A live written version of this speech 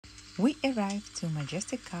We arrived to a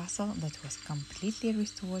majestic castle that was completely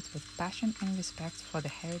restored with passion and respect for the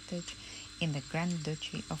heritage in the Grand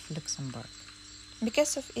Duchy of Luxembourg.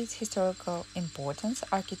 Because of its historical importance,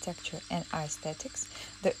 architecture and aesthetics,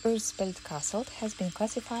 the Urspelt Castle has been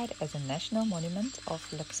classified as a National Monument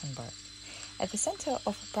of Luxembourg. At the center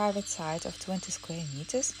of a private site of 20 square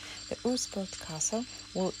meters, the Urspelt Castle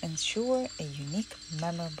will ensure a unique,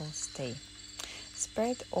 memorable stay.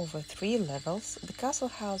 Spread over 3 levels, the castle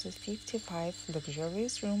houses 55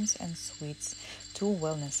 luxurious rooms and suites, 2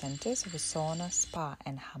 wellness centers with sauna, spa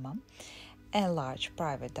and hammam, a large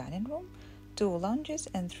private dining room, 2 lounges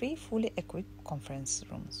and 3 fully equipped conference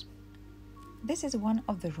rooms. This is one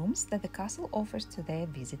of the rooms that the castle offers to their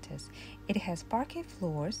visitors. It has parquet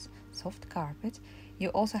floors, soft carpet. You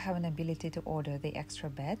also have an ability to order the extra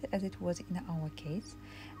bed, as it was in our case,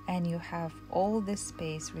 and you have all the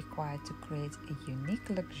space required to create a unique,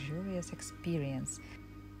 luxurious experience.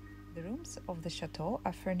 The rooms of the chateau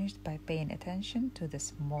are furnished by paying attention to the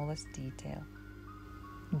smallest detail.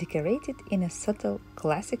 Decorated in a subtle,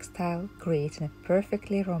 classic style, creating a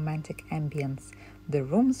perfectly romantic ambience, the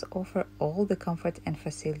rooms offer all the comfort and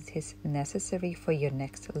facilities necessary for your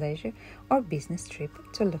next leisure or business trip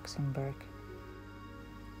to Luxembourg.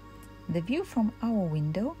 The view from our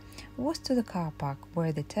window was to the car park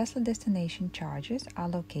where the Tesla destination chargers are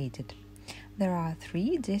located. There are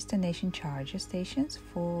 3 destination charger stations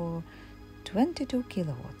for 22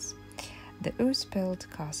 kilowatts. The Urspelt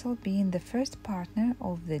Castle being the first partner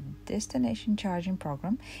of the destination charging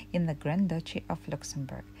program in the Grand Duchy of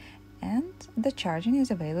Luxembourg, and the charging is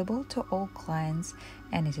available to all clients,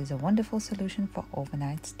 and it is a wonderful solution for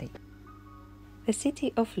overnight stay. The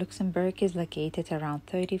city of Luxembourg is located around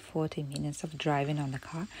 30-40 minutes of driving on the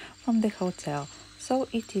car from the hotel, so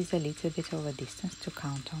it is a little bit of a distance to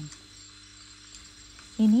count on.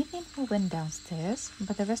 In evening we went downstairs,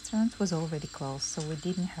 but the restaurant was already closed, so we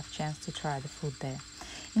didn't have chance to try the food there.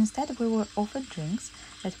 Instead, we were offered drinks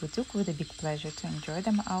that we took with a big pleasure to enjoy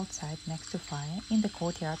them outside next to fire in the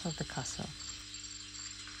courtyard of the castle.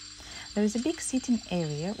 There is a big sitting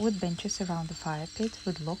area with benches around the fire pit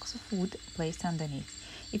with lots of wood placed underneath.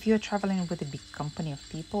 If you are traveling with a big company of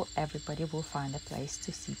people, everybody will find a place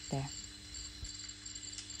to sit there.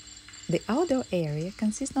 The outdoor area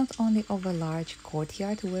consists not only of a large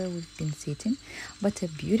courtyard where we've been sitting, but a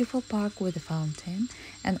beautiful park with a fountain,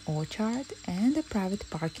 an orchard, and a private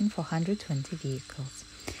parking for 120 vehicles.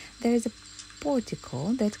 There is a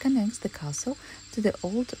portico that connects the castle to the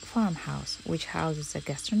old farmhouse, which houses a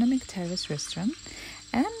gastronomic terrace restaurant,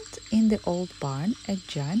 and in the old barn, a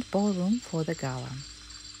giant ballroom for the gala.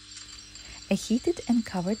 A heated and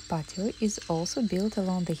covered patio is also built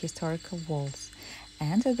along the historical walls,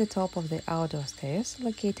 and at the top of the outdoor stairs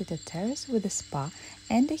located a terrace with a spa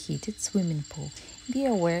and a heated swimming pool. Be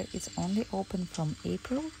aware it's only open from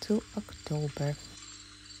April to October.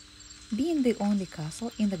 Being the only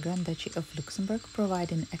castle in the Grand Duchy of Luxembourg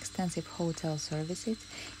providing extensive hotel services,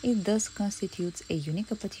 it thus constitutes a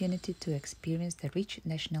unique opportunity to experience the rich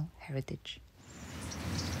national heritage.